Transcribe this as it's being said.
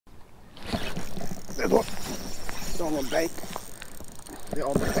They're on the bank. They're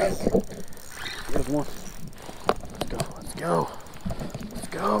on the bank. There's one. Let's go. Let's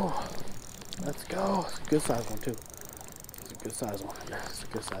go. Let's go. It's a good size one too. It's a good size one. Yeah, it's a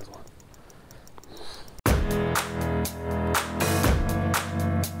good size one.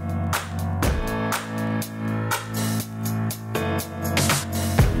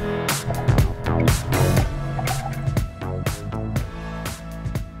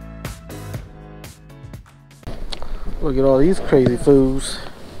 Look at all these crazy fools.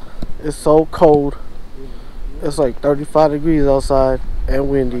 It's so cold. It's like 35 degrees outside and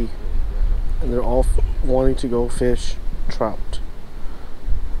windy. And they're all wanting to go fish trout.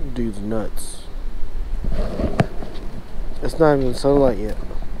 Dude's nuts. It's not even sunlight yet.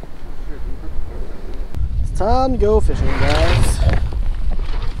 It's time to go fishing, guys.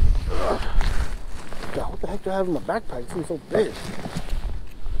 God, what the heck do I have in my backpack? It's so big.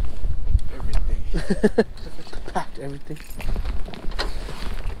 Everything. Packed everything.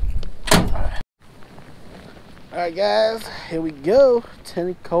 Alright guys, here we go.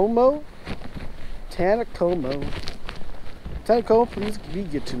 Taneycomo. Taneycomo, please be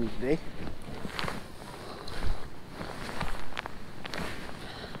good to me today.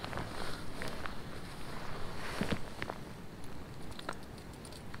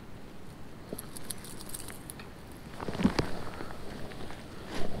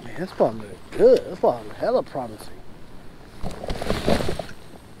 Man, this spot looks good. This spot looks hella promising.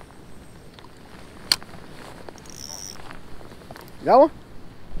 Got one?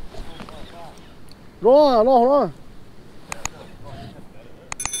 Hold on.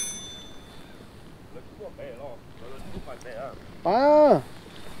 À,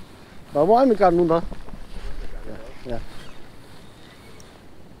 bà mỗi mình cần luôn thôi. Yeah.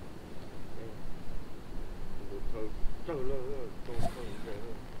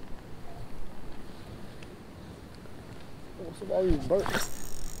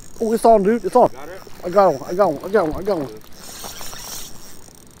 Oh, it's on, dude. It's on. I got one.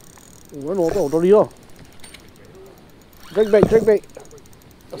 Nó nổ tổ đi không? Drink bait.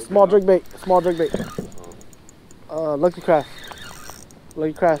 A small drink bait. Lucky craft.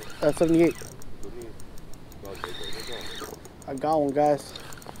 78. I got one, guys.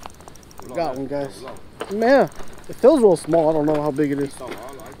 Man, it feels real small. I don't know how big it is.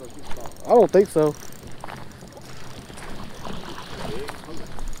 I don't think so.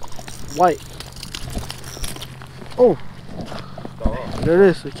 White. Oh. There it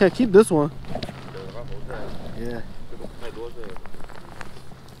is. I can't keep this one. Yeah.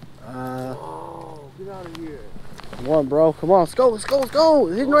 Oh, get out of here. Come on, bro. Come on. Let's go. It's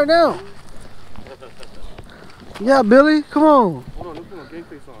hitting right now. Yeah, Billy. Come on. Hold on. Let's put my game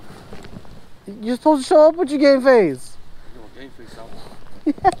face on. You're supposed to show up with your game face. Game face out.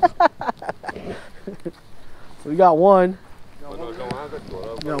 So we got one. We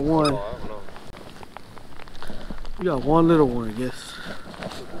got one little one, I guess.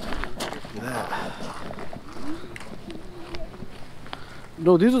 Look at that.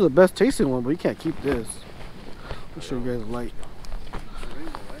 No, these are the best tasting one, but you can't keep this. I'll show you guys the light.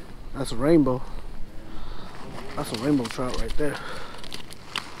 That's a rainbow. That's a rainbow trout right there.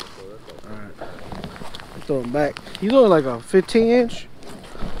 Alright. Throw him back. He's only like a 15-inch.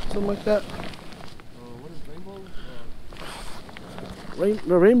 Something like that. What is rainbows?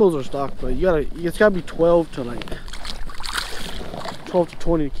 The rainbows are stocked, but it's gotta be 12 to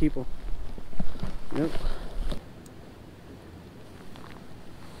 20 to keep them. Yep.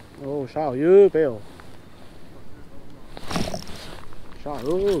 Oh, sao you Bill? Sao?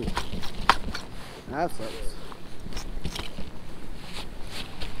 That sucks.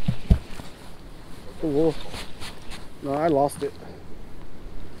 Oh, no, I lost it.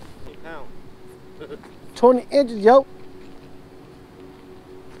 20 inches, yo.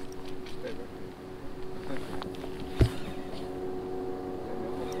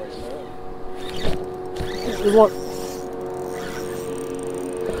 There's one.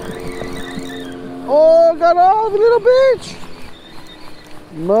 Oh, got off, little bitch.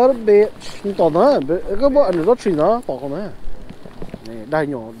 Mother bitch. Nó to nữa, cái bọn này nó chỉ nó to con này. Này, đai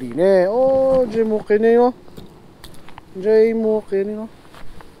nhỏ đi nè. Ô, dây một cái này nó.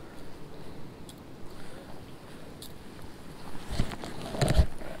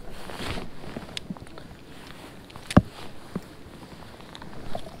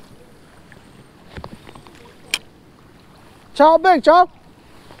 Chào big, chào.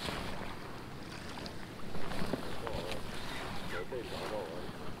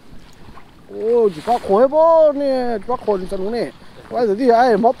 Ô, chỉ có khối bó nè, chỉ có khối đi chân nè. Bây giờ đi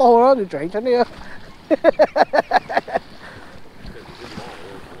ai mất to đó thì chuyển chân đi.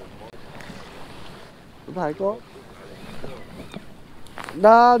 Thấy có.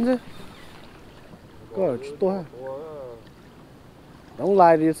 Nah, go ahead. Don't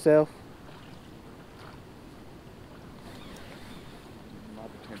lie to yourself.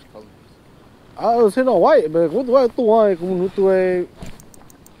 I was hitting on white, but what do I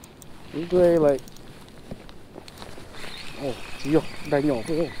do? I like. Oh, yo, that nhỏ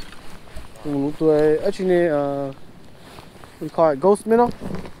không? Actually, we call it ghost minnow.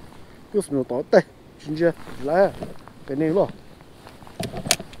 Ghost minnow to tê, ginger, lá, cái này luôn.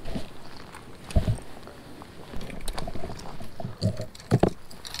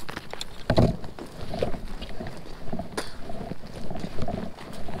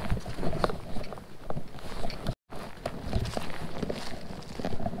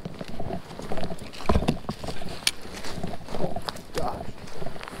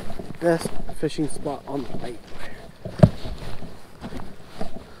 Best fishing spot on the lake.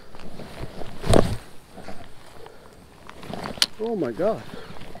 Oh my God.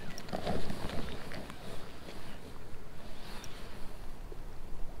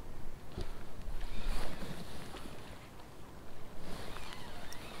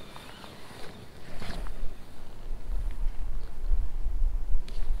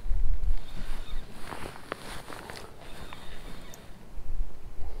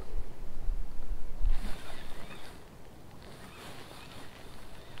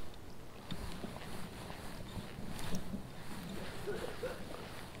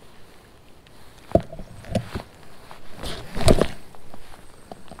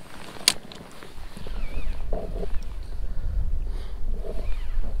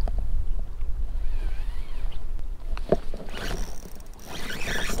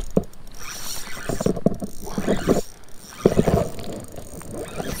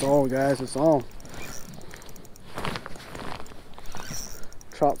 It's on, guys, it's on.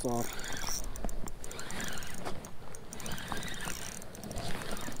 Trout's on.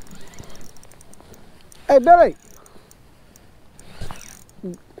 Hey, Billy!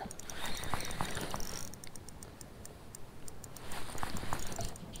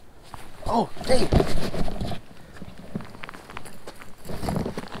 Oh, dang!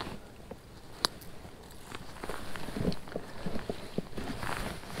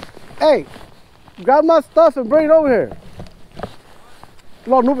 Hey, grab my stuff and bring it over here.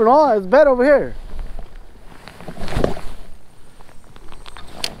 Long moving on, it's bed over here.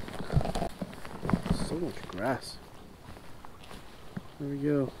 So much grass. There we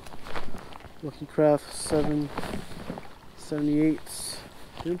go. Lucky Craft 778s.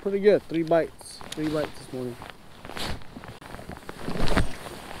 Doing pretty good. 3 bites. 3 bites this morning.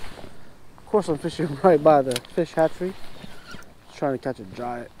 Of course, I'm fishing right by the fish hatchery. Trying to catch a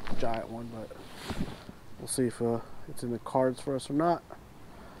giant one, but we'll see if it's in the cards for us or not.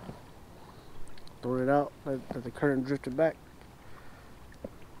 Throw it out, let the current drift it back.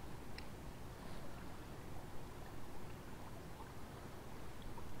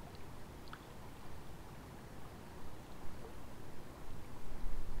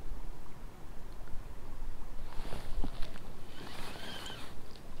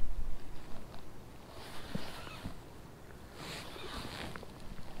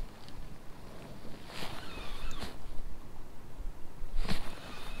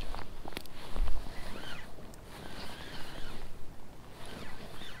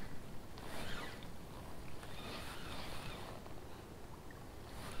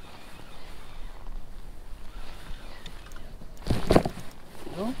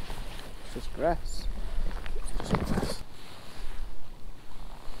 No, it's just grass. It's just grass.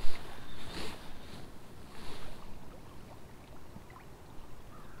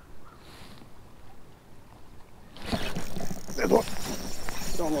 There's one.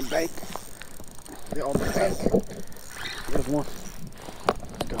 It's on the bank. They're on the bank. There's one.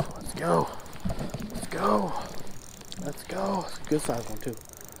 Let's go. Let's go. Let's go. Let's go. It's a good size one too.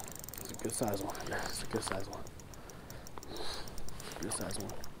 It's a good size one. Yeah, it's a good size one. Good size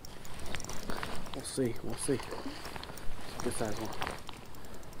one. We'll see. We'll see. It's a good size one.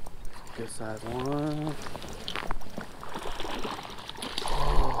 Good size one.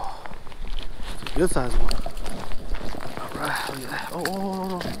 Oh, it's a good size one. All right. Look at that.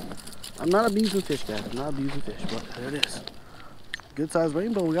 Oh. I'm not abusing fish, guys. I'm not abusing fish, but there it is. Good size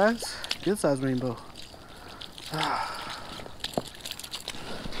rainbow, guys. Good size rainbow.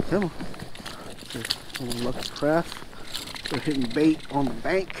 Come on. Lucky Craft. We're hitting bait on the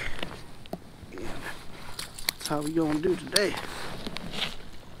bank. And that's how we gonna do today.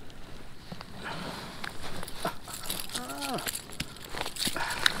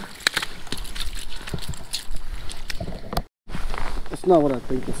 It's not what I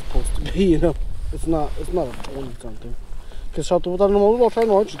think it's supposed to be, you know. It's not a 20 something. Because shot the one trying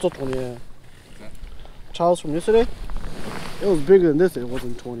to watch 20. Child's from yesterday. It was bigger than this. It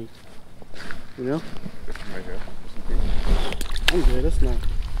wasn't 20. You know? I'm good. That's not.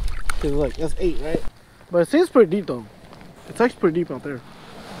 Cause like that's 8, right? But it seems pretty deep though. It's actually pretty deep out there.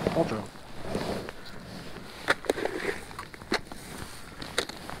 Ultra.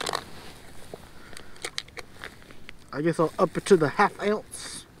 I guess I'll up it to the 1/2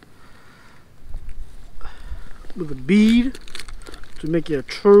 ounce with a bead to make it a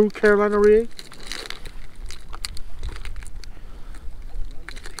true Carolina rig.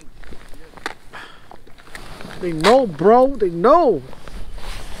 They know, bro. They know.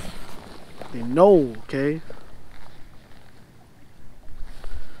 They know, okay?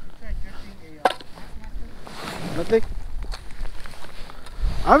 Nothing?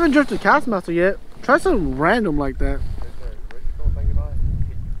 I haven't drifted Castmaster yet. Try something random like that.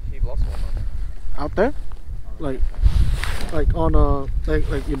 He lost one. Out there? Like on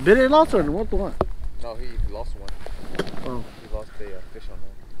like you bit it and lost or what the one? No, he lost one. Oh. He lost a fish on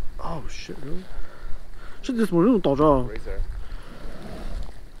there. Oh shit, really? Shit, this one don't dodge. Razor.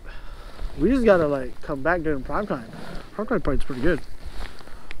 We just gotta like come back during prime time. Prime time pride's pretty good.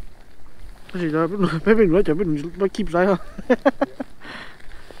 Actually, maybe keeps eye on. I think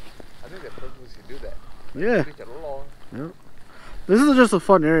they purposely do that. Yeah. Yeah. This is just a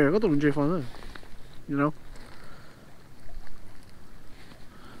fun area. I got the fun, you know.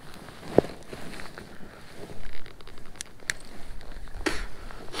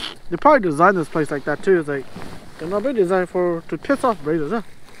 They probably designed this place like that too. It's like they're not been designed to piss off razors, huh?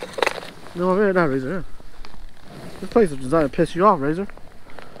 No, man, not razor. Yeah. This place is designed to piss you off, razor.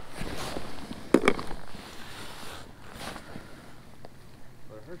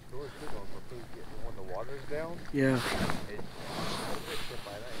 When the water's down, yeah.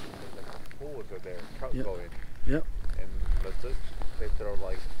 Pools are there, trout Yep. go in. Yep. And they throw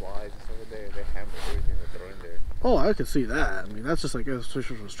like flies and stuff in there. They hammer everything they throw in there. Oh, I can see that. I mean, that's just like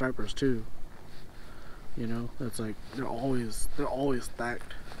especially for stripers too. You know, that's like they're always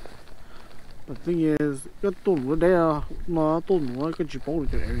stacked. The thing is, cái tuần bữa đây nó tuần nó cái chỉ bảo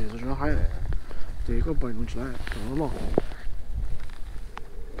cái area rồi nó hay. Thì có bệnh cũng lại, nó lo.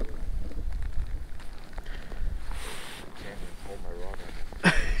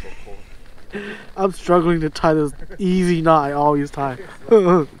 I'm struggling to tie this easy knot I always tie.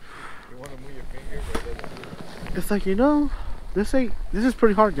 It's like, you know, this is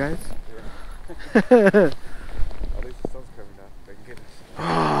pretty hard, guys. At least the sun's coming out. They can get us.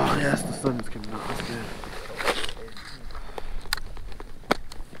 Oh yes, the sun is coming out. That's good.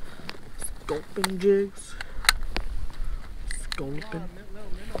 Sculpin jigs. Sculpin.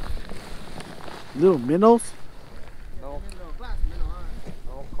 Little minnows.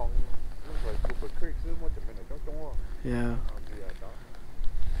 Yeah.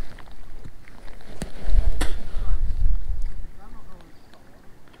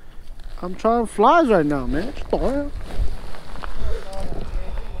 I'm trying flies right now, man.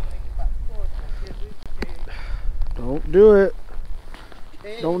 Don't do it.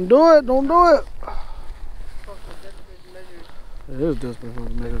 Don't do it. Don't do it. It is desperate for the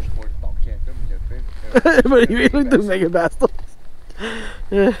measures. But you really do make it bad stuff.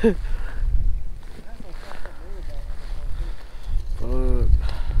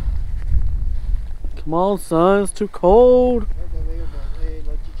 Come on, son. It's too cold.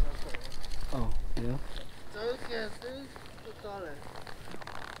 Oh, yeah.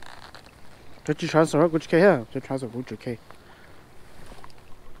 Did you transfer which K here? Did you transfer which K?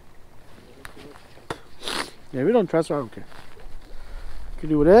 Yeah, we don't transfer. I don't care. You can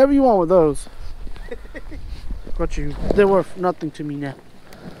do whatever you want with those. Got you. They're worth nothing to me now.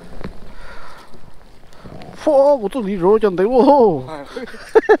 Whoa, what's a leader? Whoa.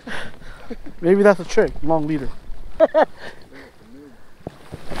 Maybe that's a trick. Long leader.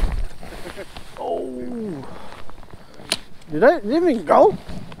 Oh. Did it even go?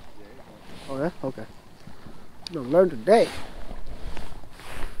 Oh yeah? Okay. I'm gonna learn today.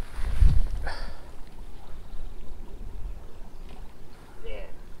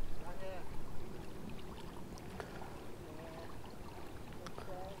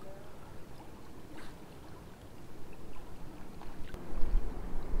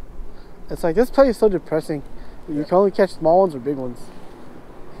 It's like this place is so depressing. You can only catch small ones or big ones.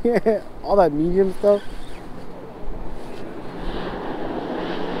 Yeah, all that medium stuff.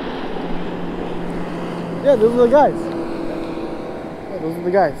 Yeah, those are the guys. Yeah, those are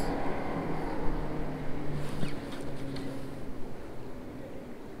the guys.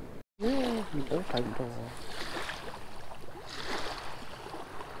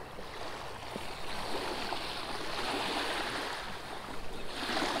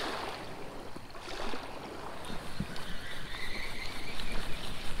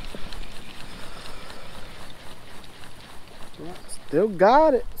 Still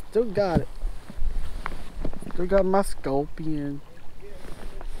got it. Still got it. Still got my scorpion.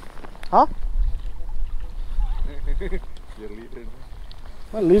 Huh? Your leader.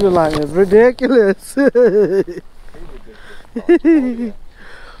 My leader line is ridiculous.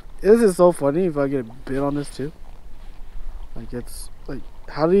 This is so funny if I get a bit on this too. Like it's like,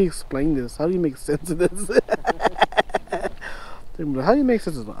 how do you explain this? How do you make sense of this? How do you make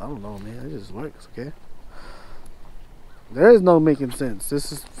sense of this? I don't know, man. It just works, okay? There is no making sense.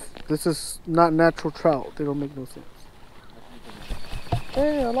 This is not natural trout. They don't make no sense.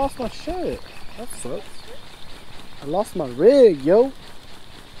 Hey, I lost my shit. That sucks. I lost my rig, yo.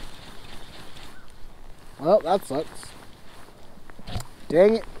 Well, that sucks.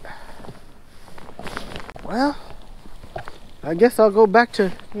 Dang it. Well, I guess I'll go back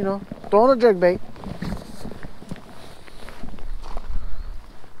to, you know, throwing a jerkbait.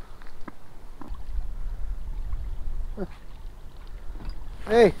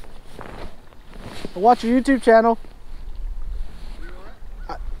 Hey, I watch your YouTube channel.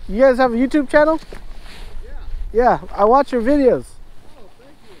 You guys have a YouTube channel? Yeah. Yeah, I watch your videos. Oh,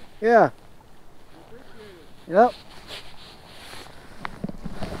 thank you. Yeah. I appreciate it. Yep.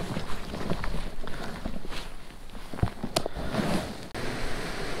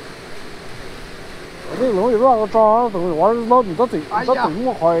 Cái lỗ gì đó cho tụi nó nó nó tự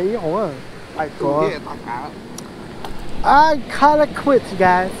nó khỏi hổ à. I kinda quit, you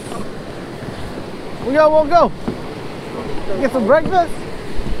guys. We'll go. Get some breakfast.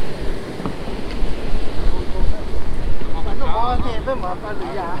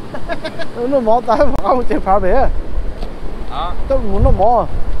 Nó mỏ tại mà không chịu phá bể. Hả? Tôi muốn nó mỏ.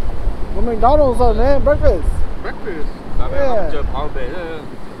 Của mình đó đâu rồi nè, breakfast. Breakfast. Tại Yeah. không chờ pháo bể nữa.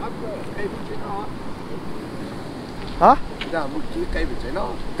 Hả? Dạ, một chiếc cây bị cháy nó.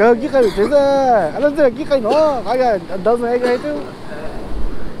 Cơ cái cây chế ra. Anh lên cái cây nó, cái đâu rồi cái chứ.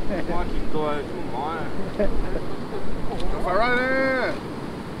 Qua chín tuổi, chú mỏ này. Phải rồi nè.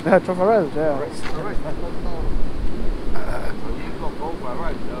 Nè, cho phải rồi chứ.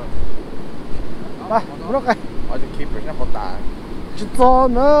 Ba, nó cái. Ở trên keeper nó hot tạ. Chứ to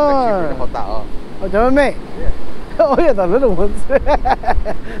nữa. Keeper nó hot tạ ở. Ở chỗ mẹ. Ôi tao rất là muốn.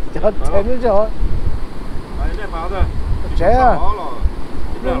 Cho thế nữa cho. Trẻ à.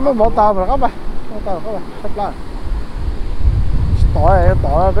 Nó bỏ tao mà các bạn. Bỏ tao các bạn. Sắp lại.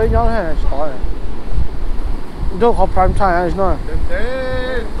 Tỏi cái nhóm này, tỏi. Đâu có prime time hay sao?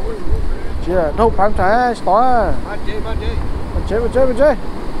 Chị à, đâu prime time tỏi. Mà chế.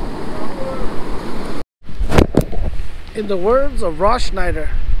 In the words of Ross Schneider,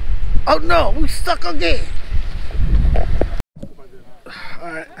 oh no, we stuck again.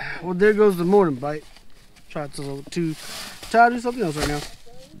 Alright, well there goes the morning bite. Try to do something else right now.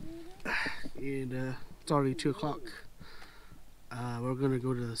 And it's already 2 o'clock. We're gonna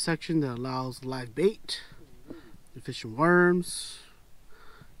go to the section that allows live bait. We're fishing worms.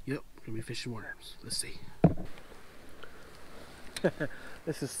 Yep, we're gonna be fishing worms. Let's see.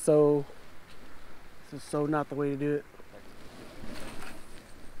 This is so not the way to do it.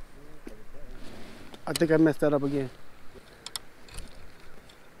 I think I messed that up again.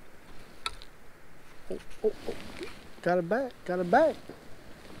 Oh. Got it back.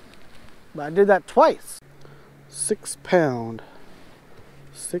 But I did that twice. 6 pound.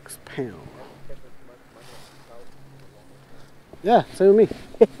 Yeah, same with me.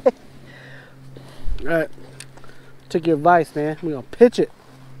 Alright. Take your advice, man. We're gonna pitch it.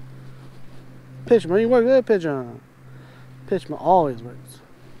 Pitch, man. You work good, pitch on. Pitch, man, always works.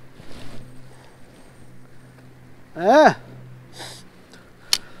 Ah.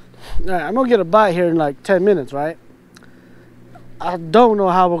 Alright, I'm gonna get a bite here in like 10 minutes, right? I don't know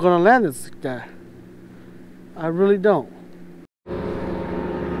how we're gonna land this guy. I really don't.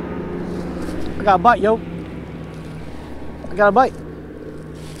 I got a bite, yo. I got a bite.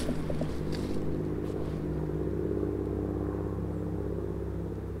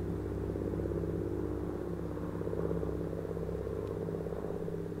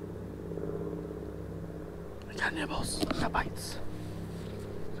 I got nibbles. I got bites.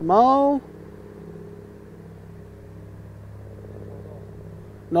 Come on.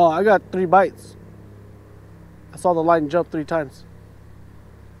 No, I got 3 bites. I saw the line jump 3 times.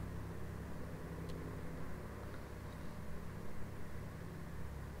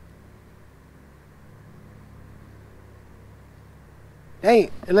 Dang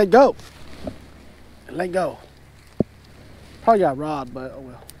it, it let go. It let go. Probably got robbed, but oh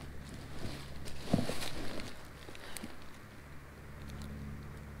well.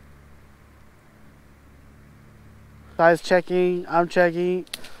 Guys checking, I'm checking.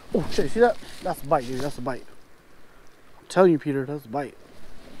 Oh shit, see that? That's a bite, dude. That's a bite. I'm telling you, Peter, that's a bite.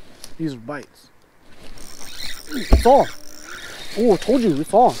 These are bites. It's on. Oh, I told you,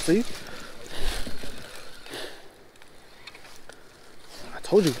 it's on. See? I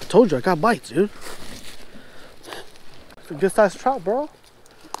told you, I got bites, dude. It's a good sized trout, bro.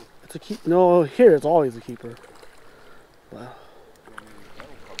 It's a keep. No, here it's always a keeper. Wow.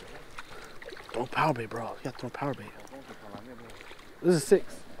 Throw power bait, bro. You got to throw power bait. This is 6.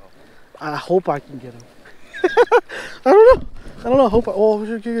 I hope I can get him. I don't know. I hope I. Oh,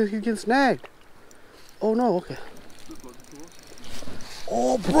 he's getting snagged. Oh no. Okay.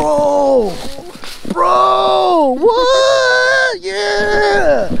 Oh, bro. What?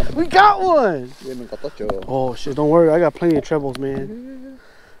 Yeah. We got one. Oh shit. Don't worry. I got plenty of trebles, man.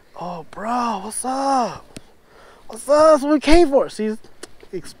 Oh, bro. What's up? What's up? That's what we came for. See,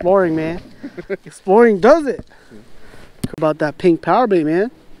 exploring, man. Exploring does it. About that pink power bait,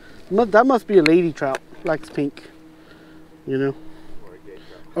 man. That must be a lady trout. Likes pink, you know,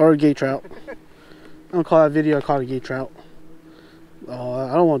 or a gay trout. I don't call that video. I call it a gay trout. Oh,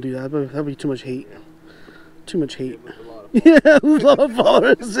 I don't want to do that. But that'd be too much hate. Too much hate. Yeah, a lot of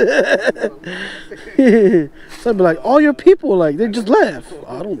followers. So I'd be like, all your people, like, they just left.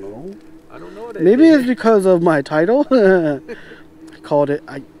 I don't know. I don't know. Maybe it's because of my title. I called it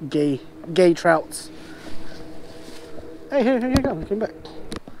gay trouts. Hey, here you go. Come back.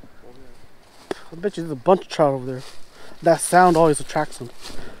 I bet you there's a bunch of trout over there. That sound always attracts them.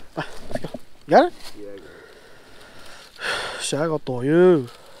 Let's go. You got it? Yeah, I got it. Shit, I got you.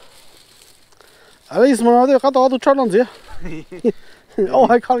 At least when I got all the trout on here. Oh,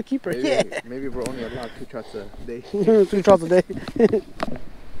 I caught a keeper. Maybe, yeah. Maybe we're only allowed 2 trots a day. 2 trouts a day.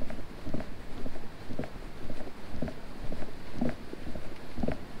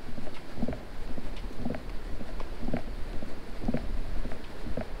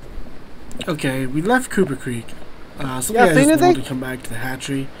 Okay, we left Cooper Creek. Some guys just wanted to come back to the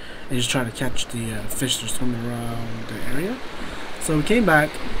hatchery and just try to catch the fish that are swimming around the area. So we came back.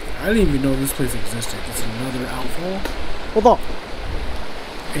 I didn't even know this place existed. It's another outfall. Hold on.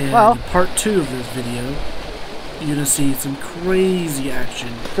 And in part 2 of this video, you're gonna see some crazy action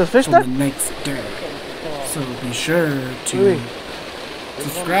from the next day. So be sure to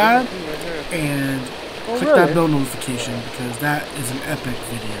subscribe and click that bell notification because that is an epic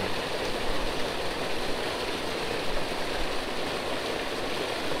video.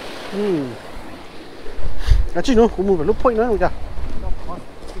 Actually, no, we'll move a little point now. We got.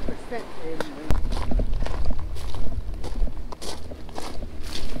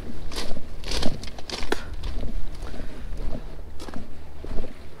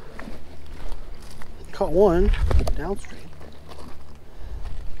 Caught one downstream.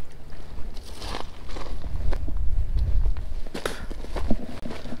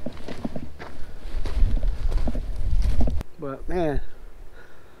 But man.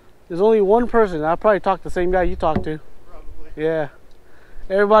 There's only one person. I probably talked to the same guy you talked to. Probably. Yeah.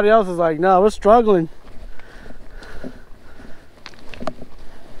 Everybody else is like, no, we're struggling.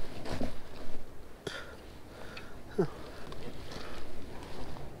 Huh.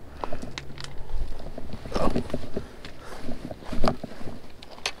 Oh.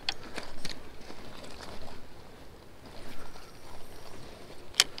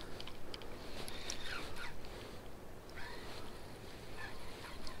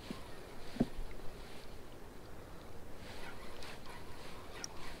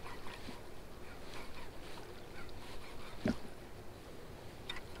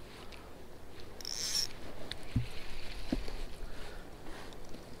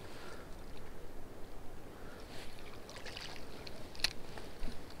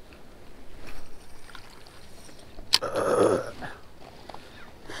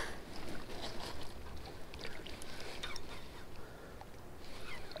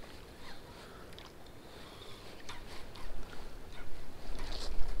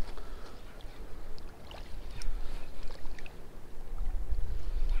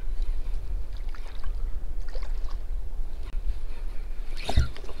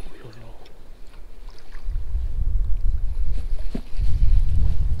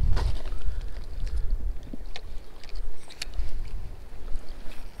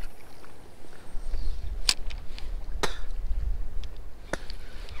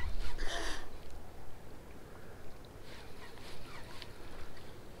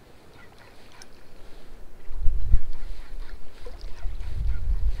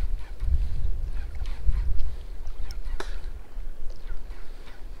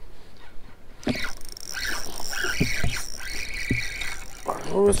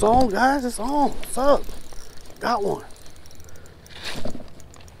 Oh, it's on, guys. It's on. What's up? Got one.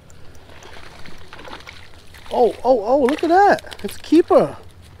 Oh, look at that. It's a keeper.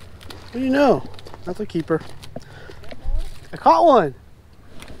 What do you know? That's a keeper. I caught one.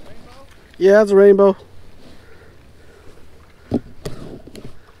 Yeah, it's a rainbow.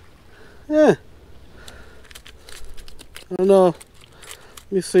 Yeah. I don't know.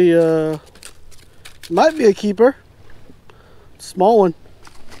 Let me see. Might be a keeper. Small one.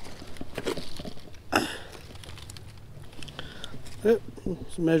 Yep,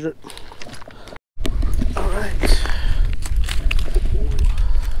 let's measure it. Alright.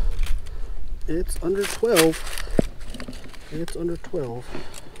 It's under 12. It's under 12.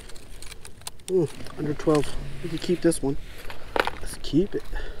 Under 12. We can keep this one. Let's keep it.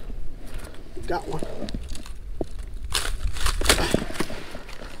 Got one.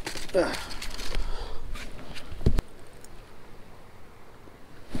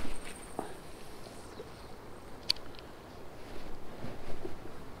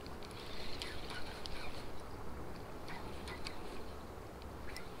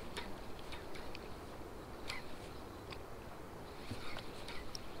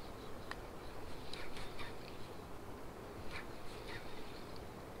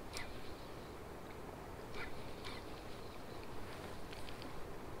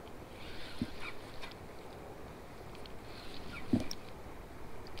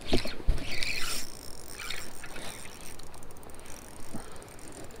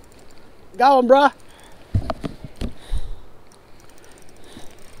 Got one, bruh.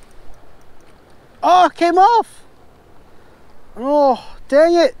 Oh, it came off. Oh,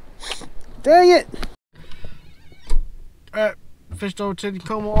 dang it. Dang it. Alright, fished over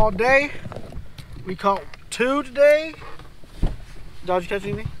Taneycomo all day. We caught 2 today. Did you catch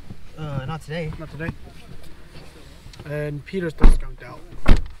anything? Not today. Not today. And Peter's still skunked out.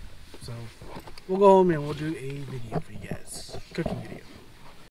 So we'll go home and we'll do a video for you guys. Cooking video.